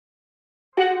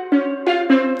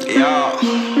Y'all.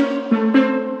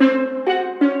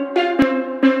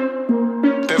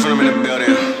 Piffin' in the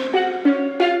building.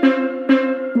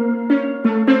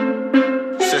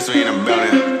 Sister in the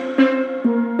building.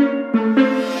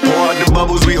 Pour out the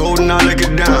bubbles, we holding our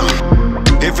liquor down.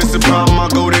 If it's a problem, I'll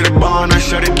go to the bar and I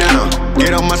shut it down.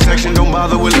 Get out my section, don't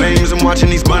bother with lames. I'm watching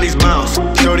these bunnies bounce.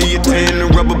 Shorty a 10, the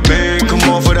rubber band, come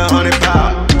on for the 100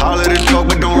 pound. All of the talk,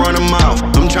 but don't run a mouth.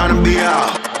 I'm trying to be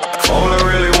out. All I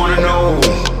really wanna know,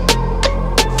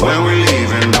 when we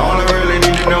leaving, all I really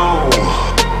need to know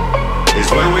is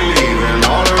when we leaving,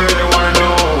 all I really wanna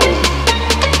know.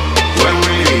 When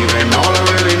we leaving, all I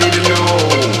really need to know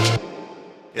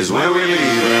is when we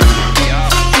leaving.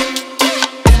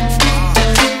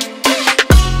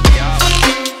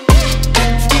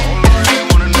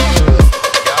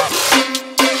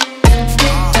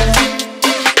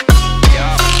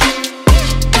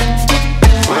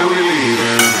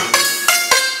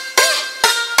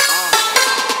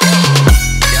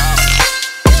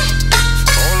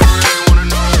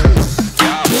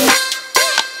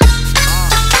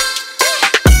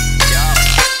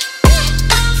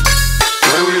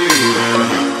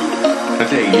 I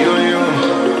take you and you,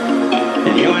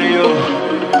 and you and you,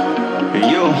 and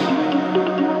you,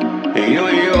 and you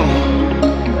and you,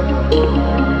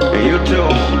 and you too,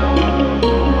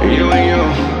 and you and you.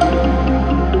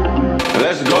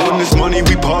 Let's go. When this money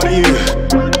we partying,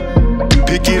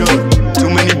 pick it up. Too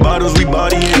many bottles we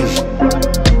bodying.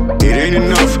 It ain't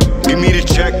enough. Give me the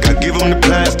check, I give them the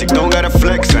plastic. Don't gotta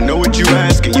flex. I know what you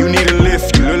asking. You need a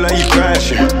lift. You look like you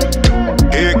crashing.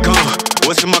 Here it come.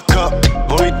 What's in my cup?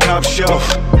 Only top shelf.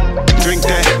 Drink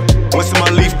that. What's in my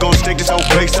leaf? Gon' stink this whole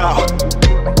place out.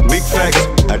 Big facts.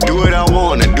 I do what I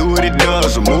want. I do what it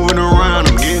does. I'm moving around.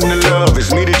 I'm getting the love.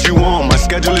 It's me that you want. My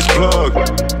schedule is plugged,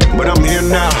 but I'm here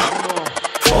now.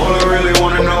 All I really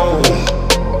wanna know,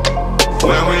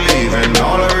 when we leaving.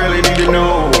 All I really need to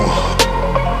know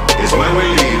is when we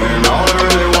leaving. All I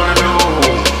really wanna know,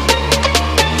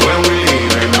 when we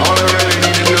leaving. All I really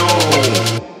need to know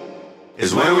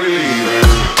is when we leaving.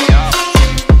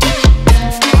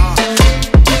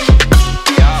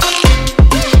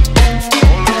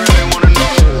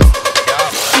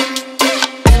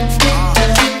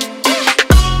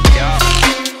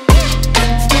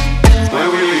 When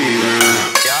we leave.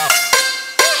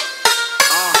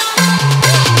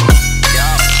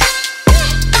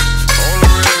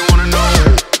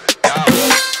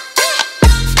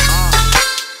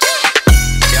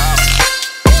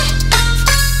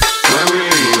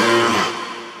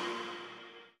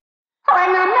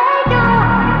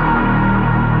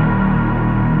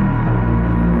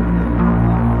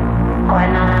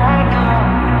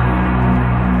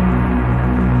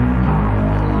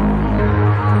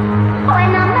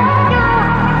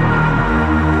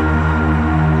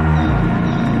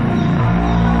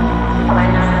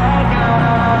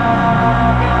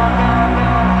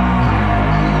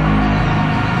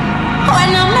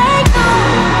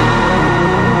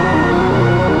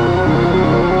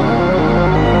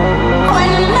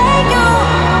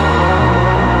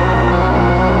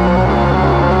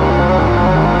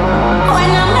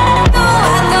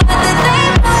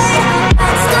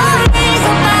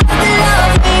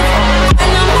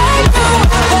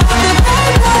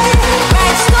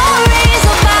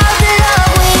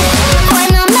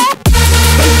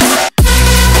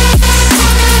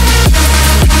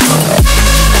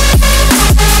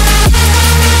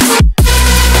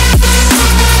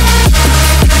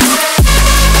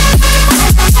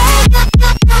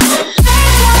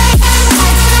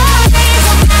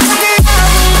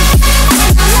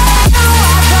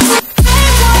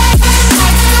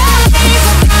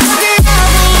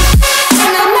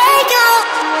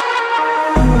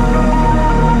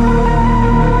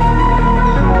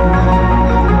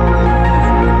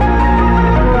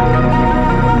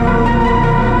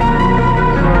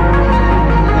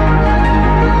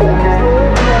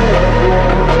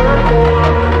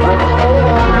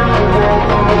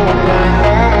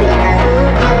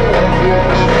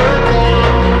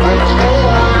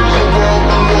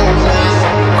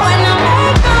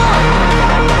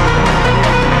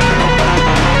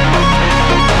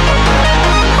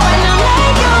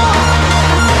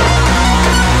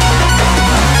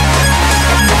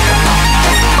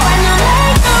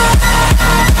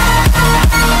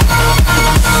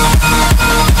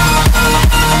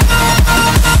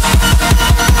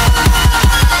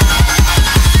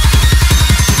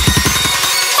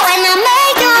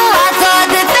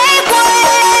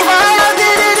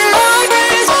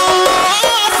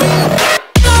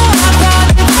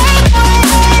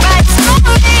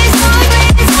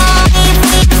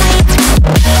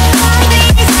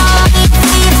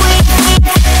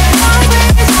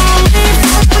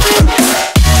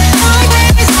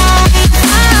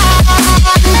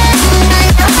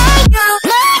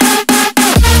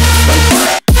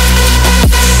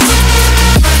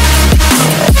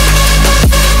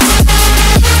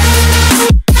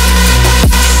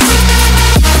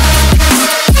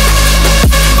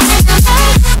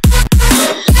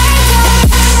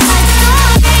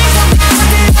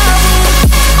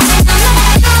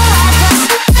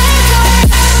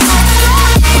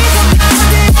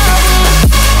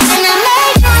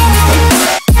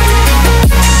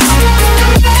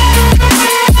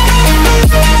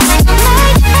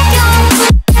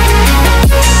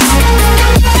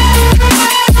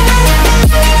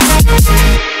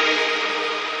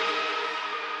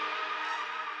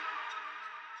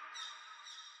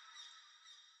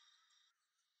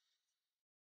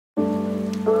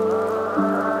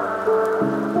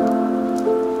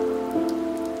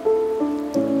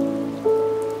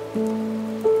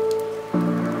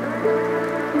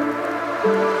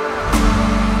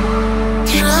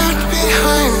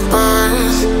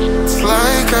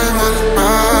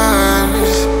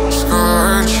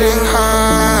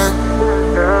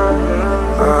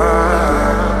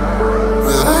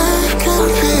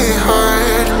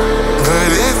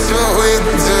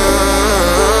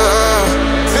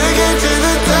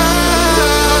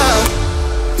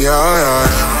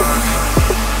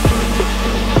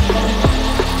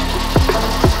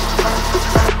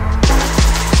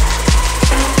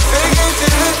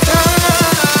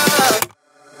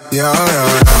 Yeah,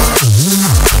 yeah.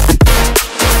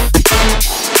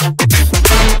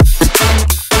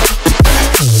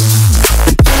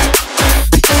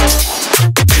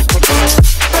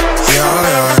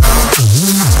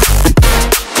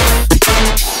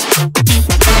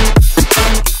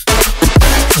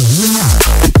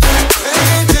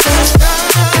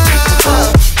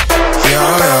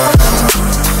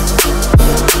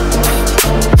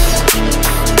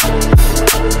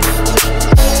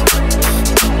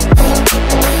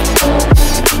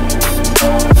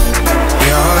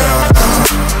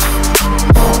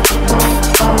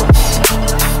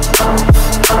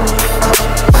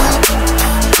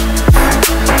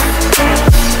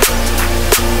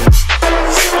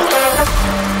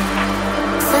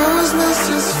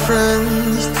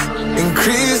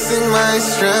 Increasing my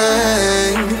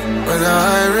strength when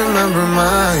I remember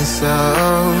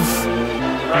myself.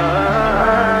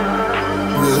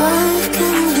 Life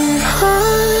can be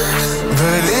hard,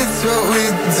 but it's what we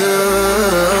do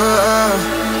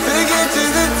to get to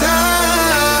the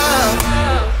top.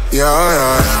 Yeah,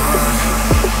 yeah.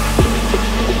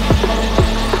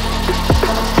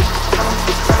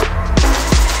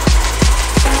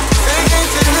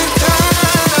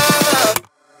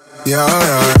 Yeah,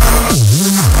 yeah.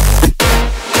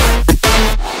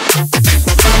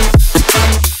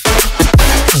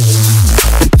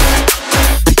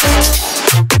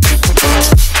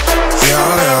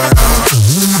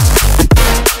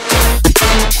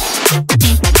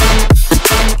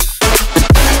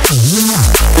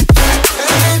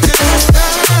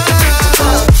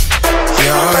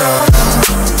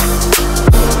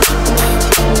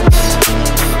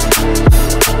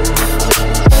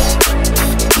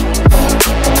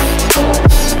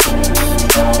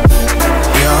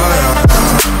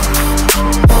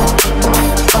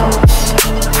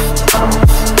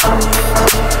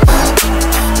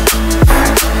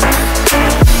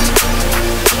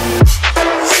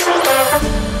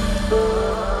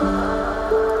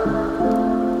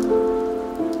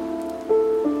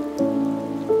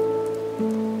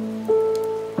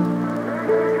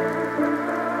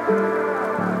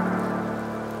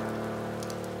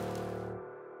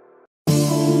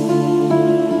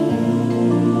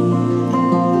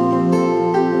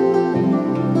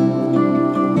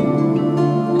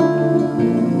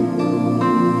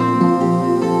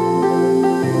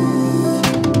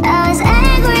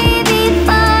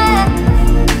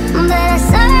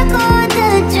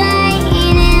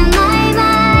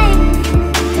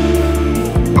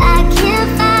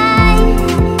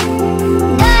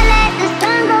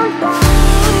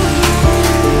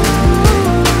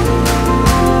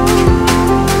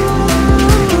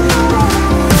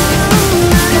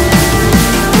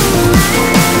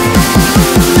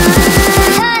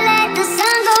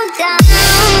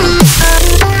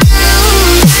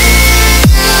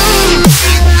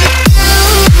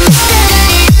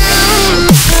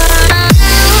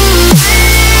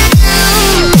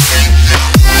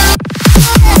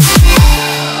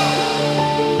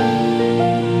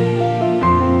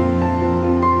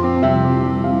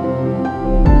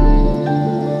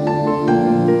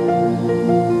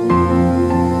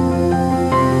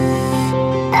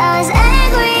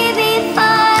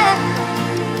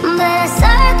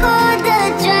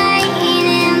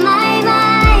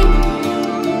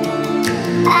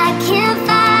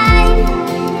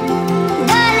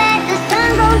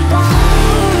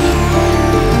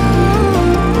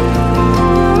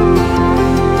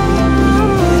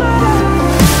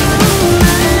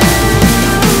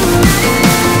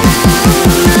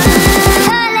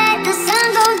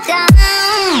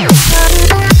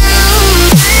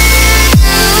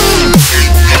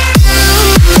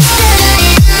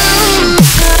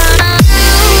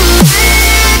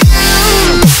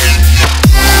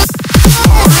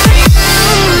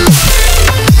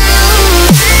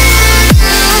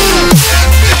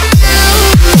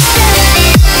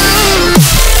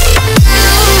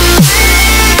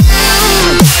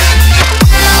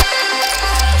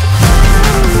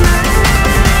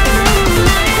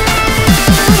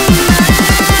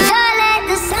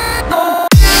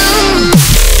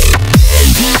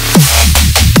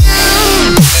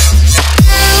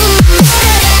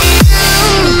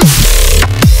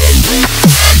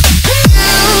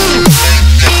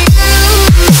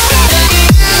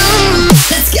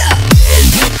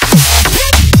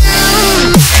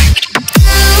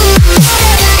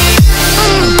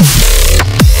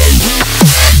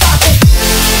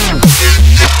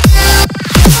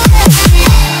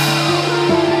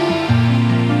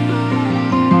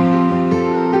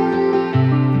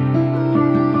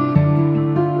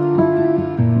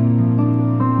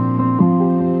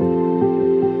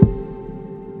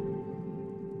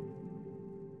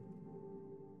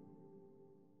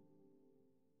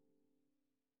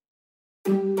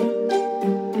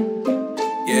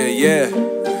 Yeah.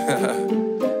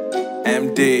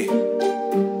 MD.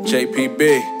 JPB.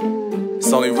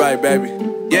 It's only right, baby.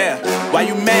 Yeah, why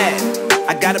you mad?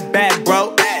 I got a bad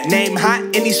bro. Name hot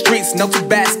in these streets, no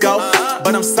Tabasco.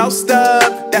 But I'm so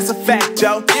stubbed, that's a fact,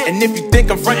 yo. And if you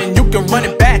think I'm frontin', you can run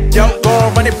it back, yo. Go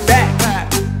and run it back.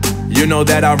 You know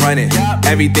that I run it.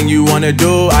 Everything you wanna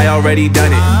do, I already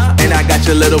done it. And I got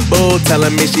your little boo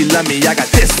telling me she love me. I got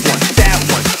this one, that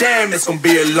one. Damn, it's gonna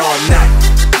be a long night.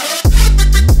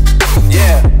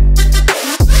 Yeah.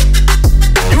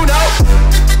 You know.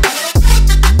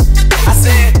 I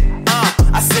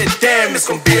said, damn, it's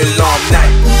gonna be a long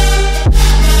night.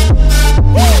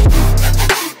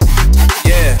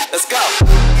 Yeah, let's go.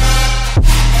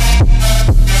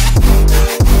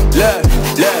 Look.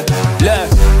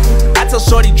 I tell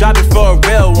shorty drop it for a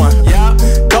real one. Yeah.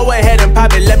 Go ahead and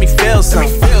pop it, let me feel some.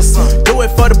 Do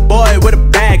it for the boy with a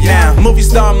bag now. Movie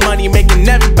star money making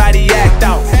everybody act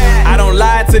out. I don't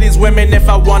lie to these women, if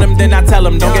I want them then I tell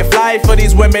them. Don't get fly for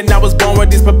these women, I was born with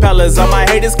these propellers. All my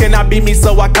haters cannot beat me,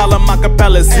 so I call them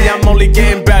acapellas. See, I'm only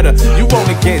getting better, you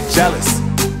only get jealous.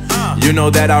 You know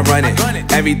that I run it.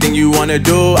 Everything you wanna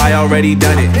do, I already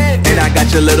done it. And I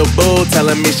got your little boo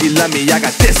telling me she love me. I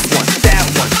got this one, that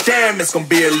one. Damn, it's gonna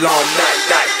be a long night.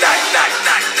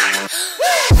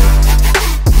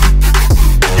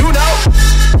 You know.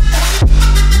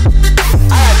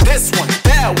 I got this one,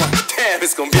 that one. Damn,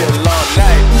 it's gonna be a long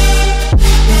night.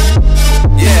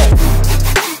 Yeah.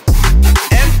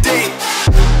 MD.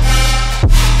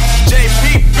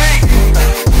 JPB.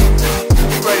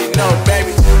 You already know,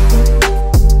 baby.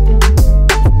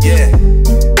 Yeah.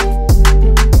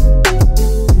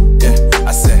 Yeah,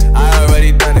 I said, I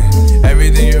already done it.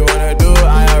 Everything you wanna do,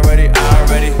 I already,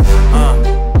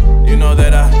 you know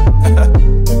that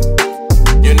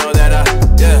you know that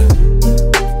yeah.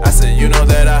 I said, you know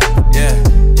that yeah.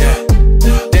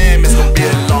 Damn, it's gonna be a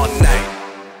long night.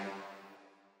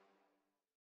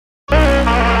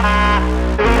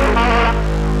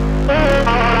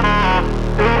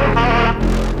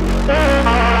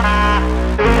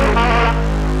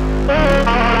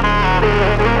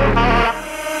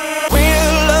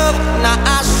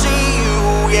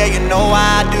 Know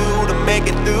I do to make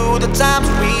it through the times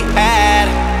we had.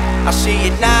 I see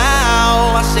it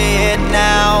now, I see it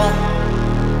now.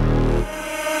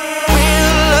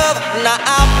 Real love, now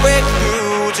I break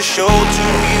through to show to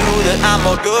you that I'm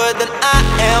more good than I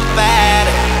am bad.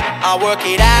 I work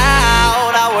it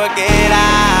out, I work it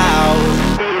out.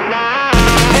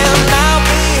 And I'll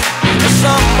be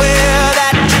somewhere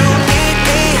that you need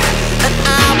me, and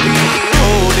I'll be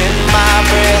holding my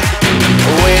breath,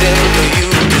 waiting for you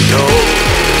to show.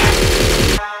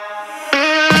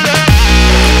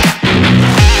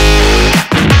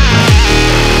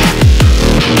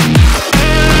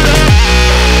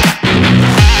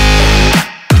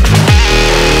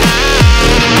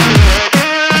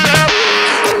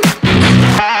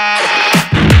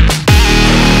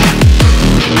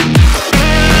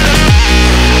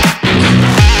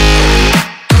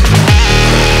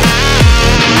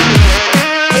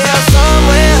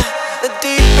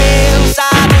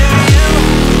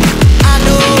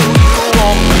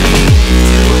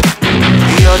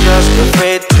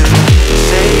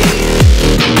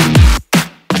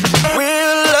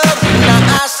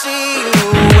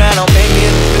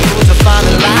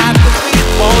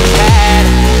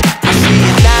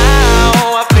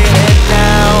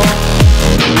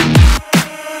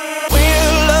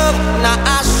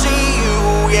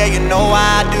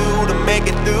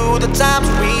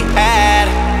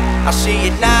 I see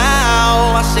it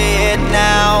now, I see it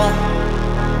now.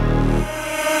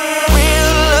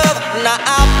 Real love, now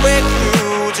I break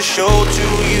through to show to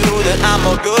you that I'm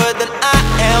more good than I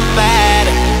am bad.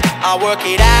 I work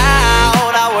it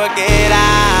out, I work it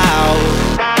out.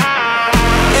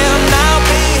 And I'll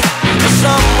be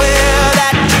somewhere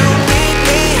that you need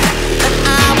me, and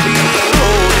I'll be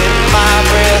holding my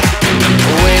breath,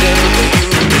 waiting for you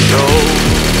to show.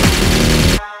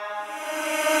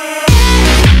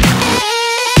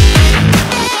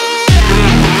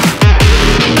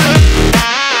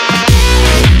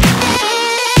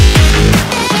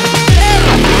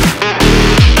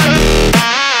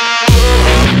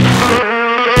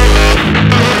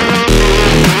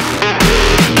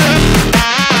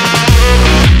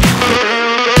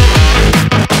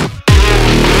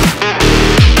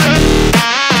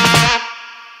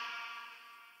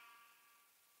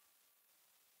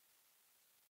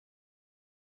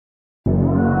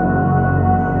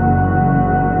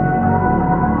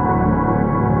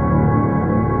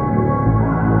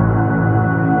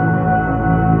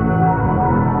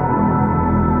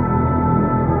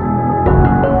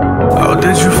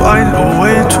 did you find a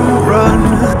way to run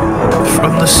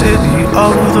from the city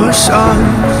of the sun?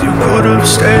 You could have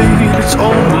stayed, it's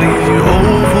only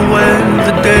over when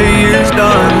the day is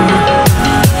done.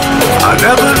 I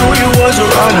never knew you was a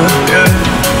runner, yeah.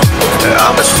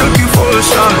 I mistook you for a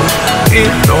son.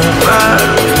 It don't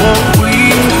matter what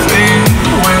we think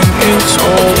when it's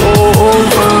all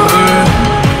over,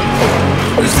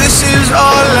 'cause this is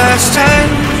our last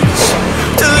chance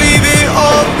to leave it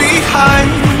all behind.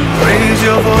 Raise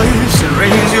your voice and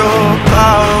raise your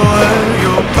power,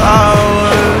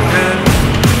 yeah.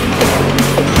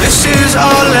 This is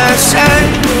our last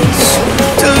chance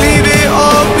to leave it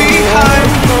all behind.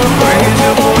 Raise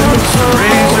your voice and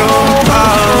raise your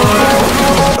power,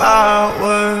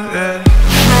 yeah.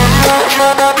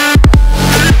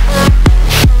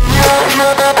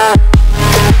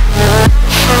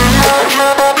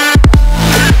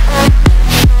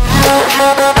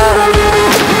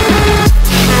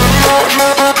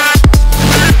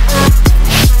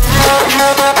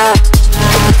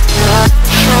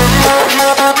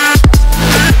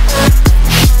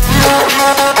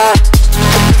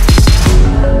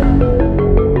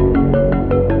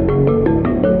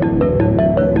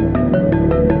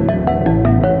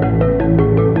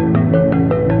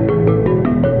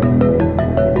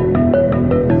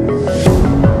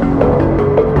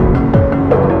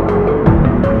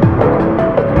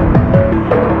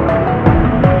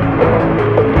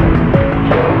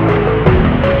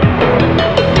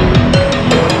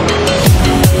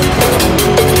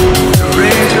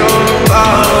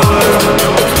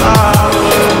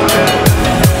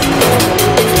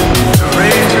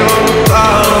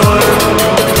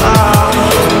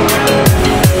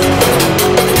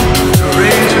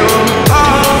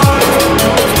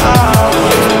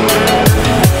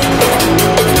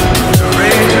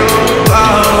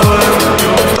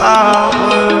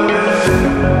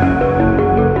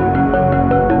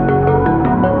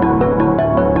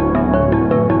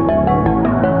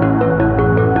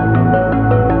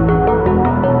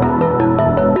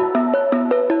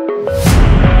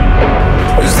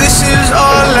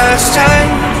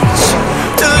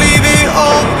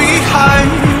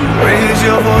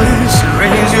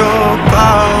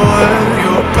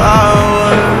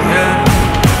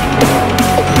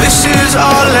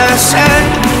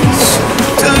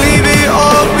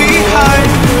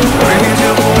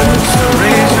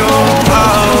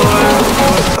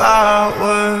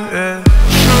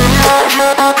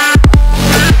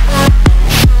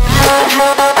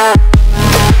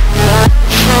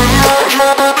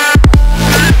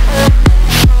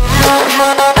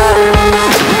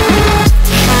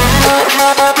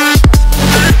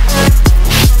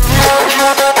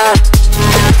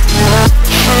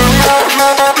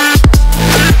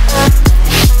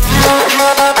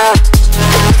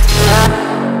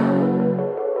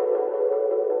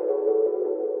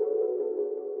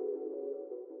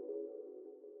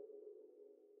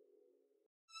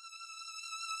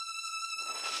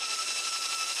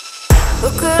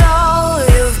 Look at all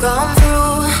you've gone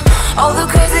through, all the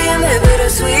crazy and the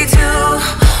bittersweet too.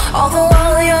 All the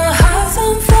while your heart's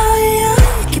on fire,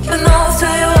 keeping off to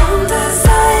your own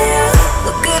desire.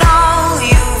 Look at all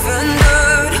you've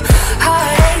endured,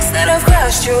 heartaches that have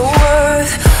crushed your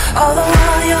worth. All the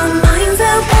while your mind's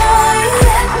at war,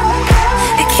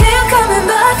 you keep coming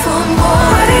back for more.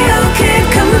 Why do you keep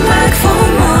coming back for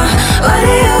more? Why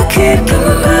do you keep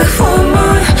coming back for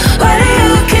more? Why do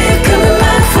you keep coming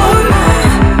back for more?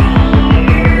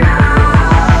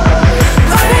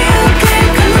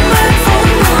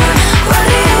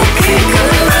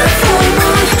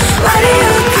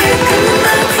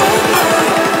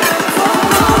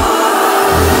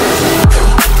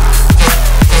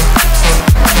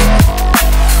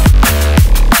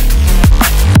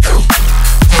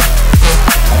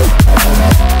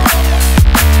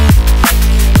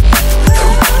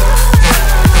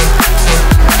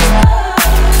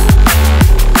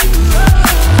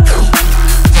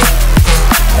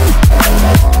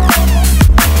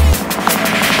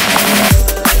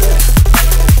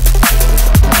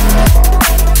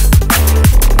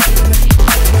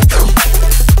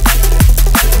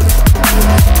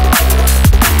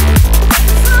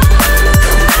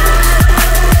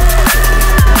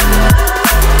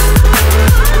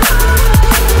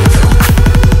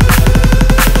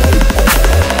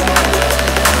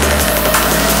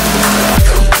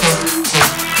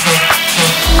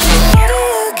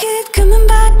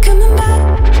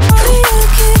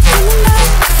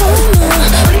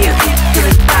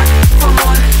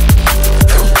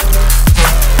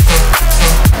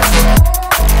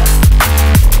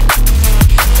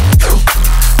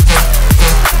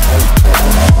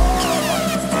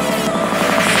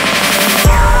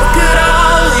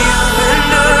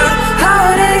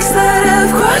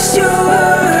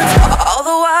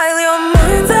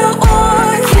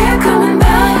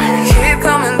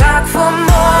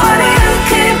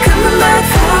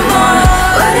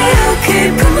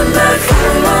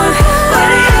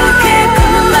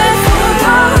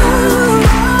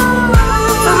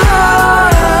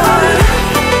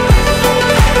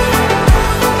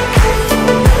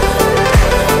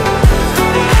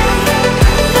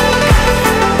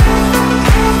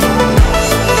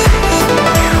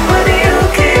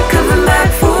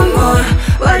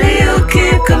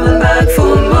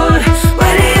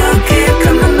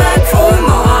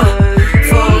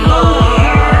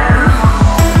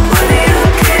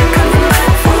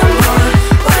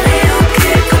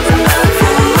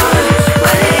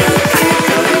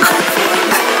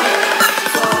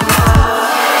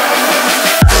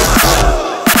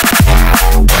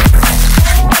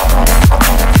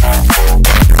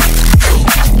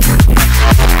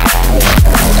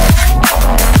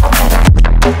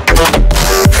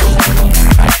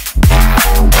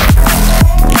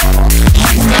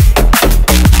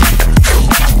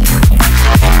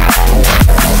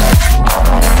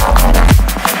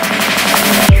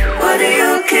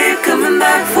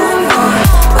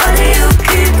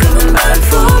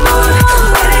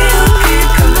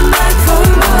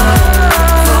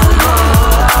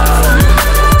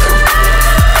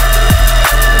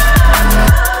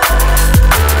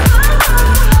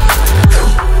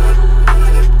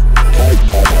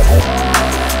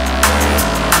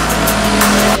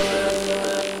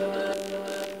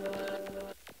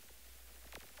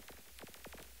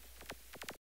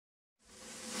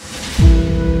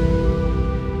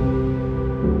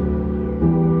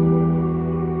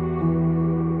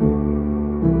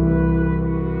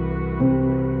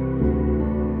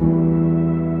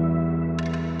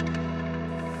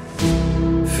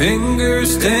 fingers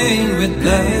stained with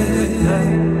blood.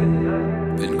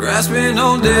 Been grasping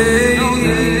all day,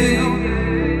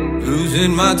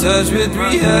 losing my touch with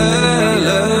reality.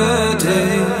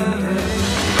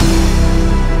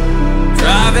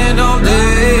 Driving all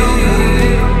day,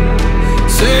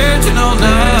 searching all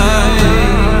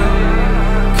night.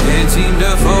 Can't seem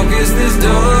to focus this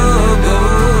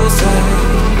double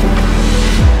sight.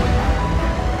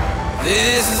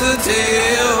 This is a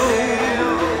tale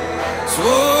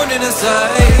sworn in a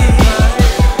sight.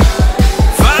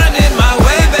 Finding my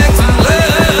way back to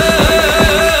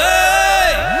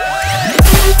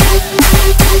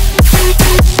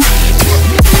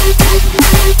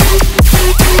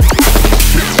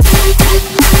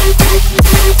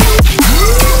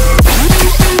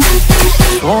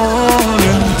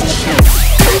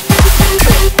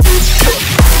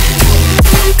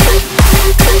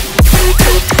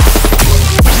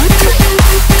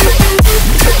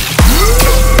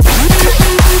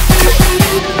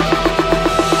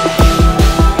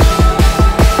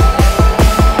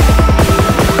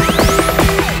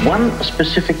a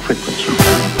specific frequency.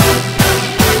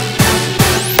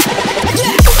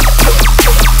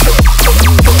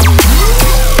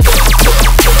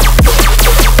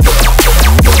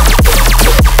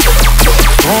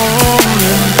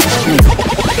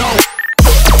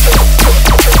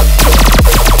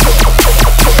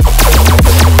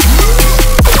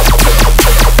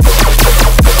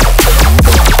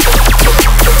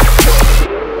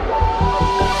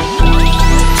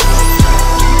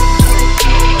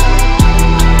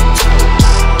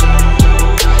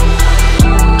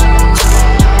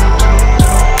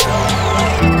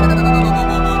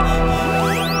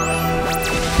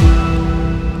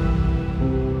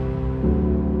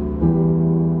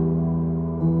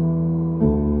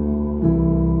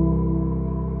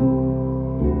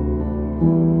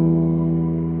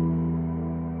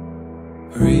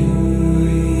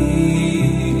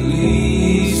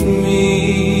 Release me,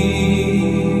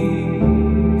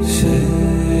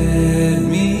 set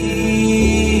me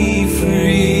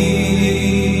free.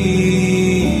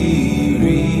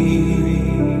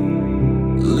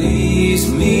 Release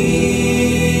me,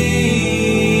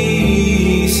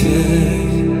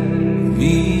 set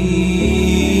me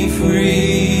free.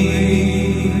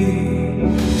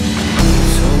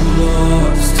 So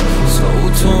lost, so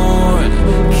torn,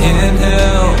 can't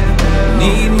help,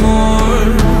 need more.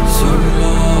 So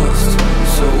lost,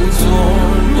 so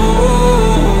torn,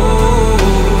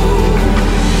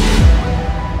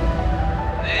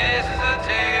 This is a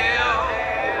tale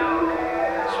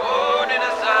sworn in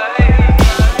a sight.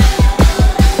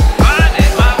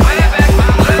 Finding my way back to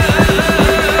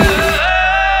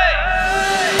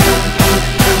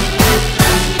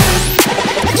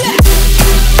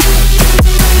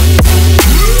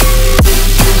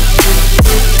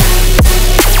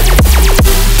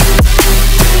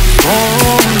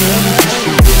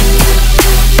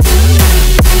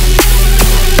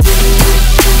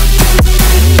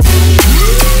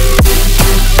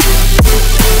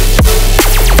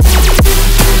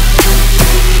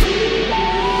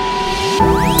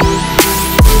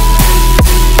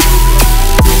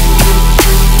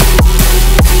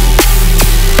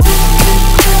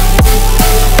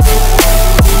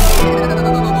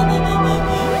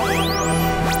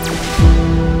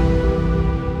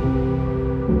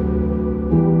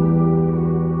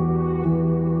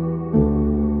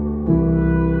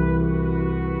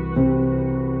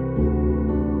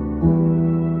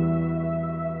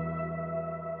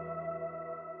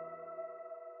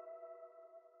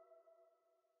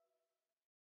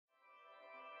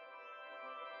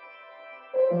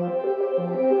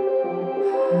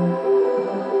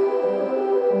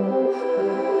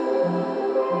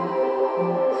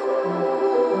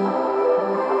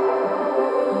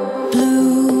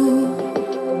Blue,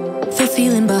 the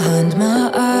feeling behind my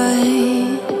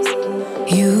eyes.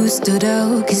 You stood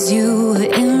out 'cause you were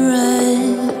in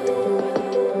red.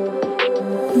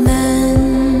 Then,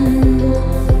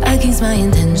 against my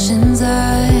intentions,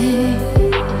 I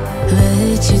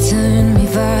let you turn me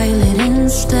violet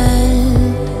instead.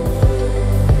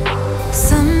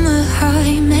 Summer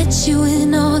high, met you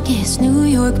in August. New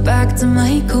York, back to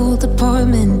my cold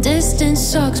apartment. Distance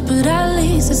sucks, but at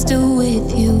least I'm still with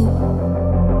you.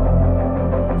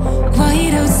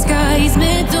 Whiteout skies,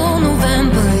 middle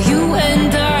November. You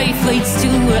and I, flights to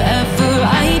wherever.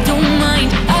 I don't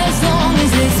mind, as long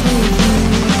as it's with you.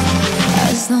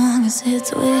 As long as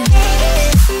it's with you.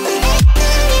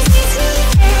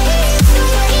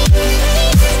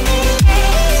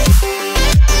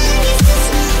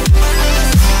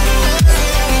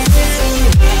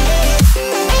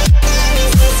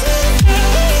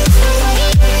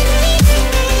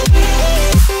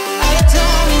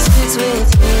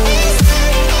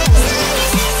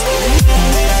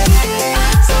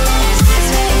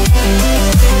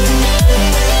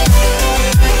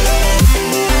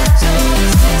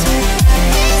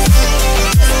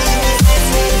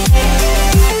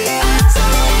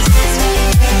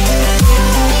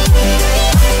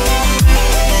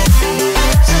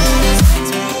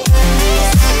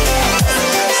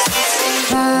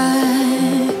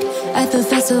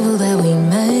 festival that we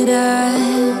met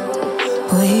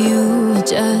at, where you were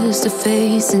just a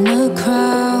face in a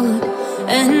crowd.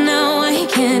 And now I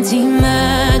can't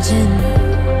imagine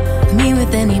me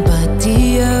with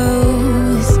anybody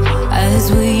else,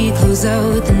 as we close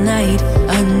out the night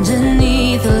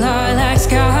underneath the lilac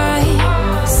sky.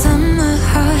 Summer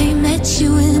high, met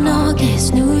you in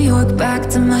August, New York, back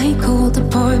to my cold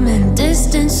apartment.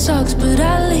 Distance sucks, but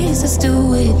at least I'm still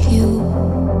with you.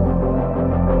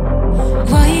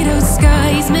 White out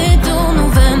skies, middle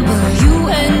November, you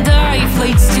and I,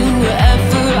 flights to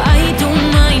wherever. I don't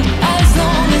mind, as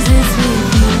long as it's with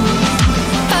you.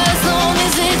 As long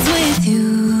as it's with you.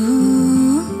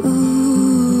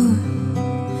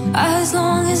 As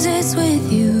long as it's with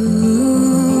you.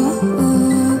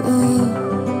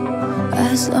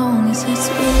 As long as it's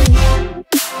with you.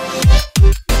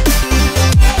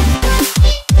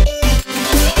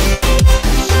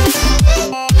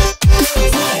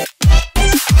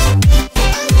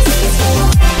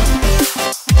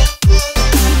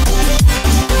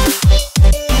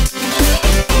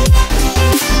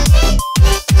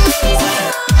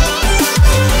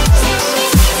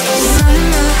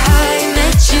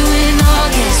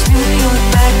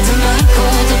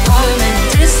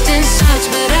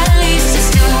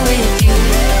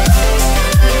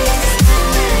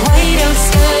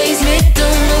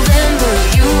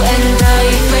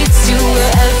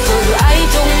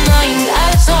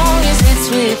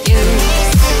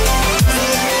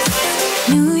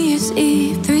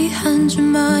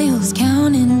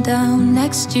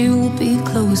 Next year will be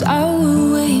close. I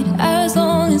will wait as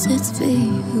long as it's for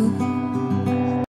you.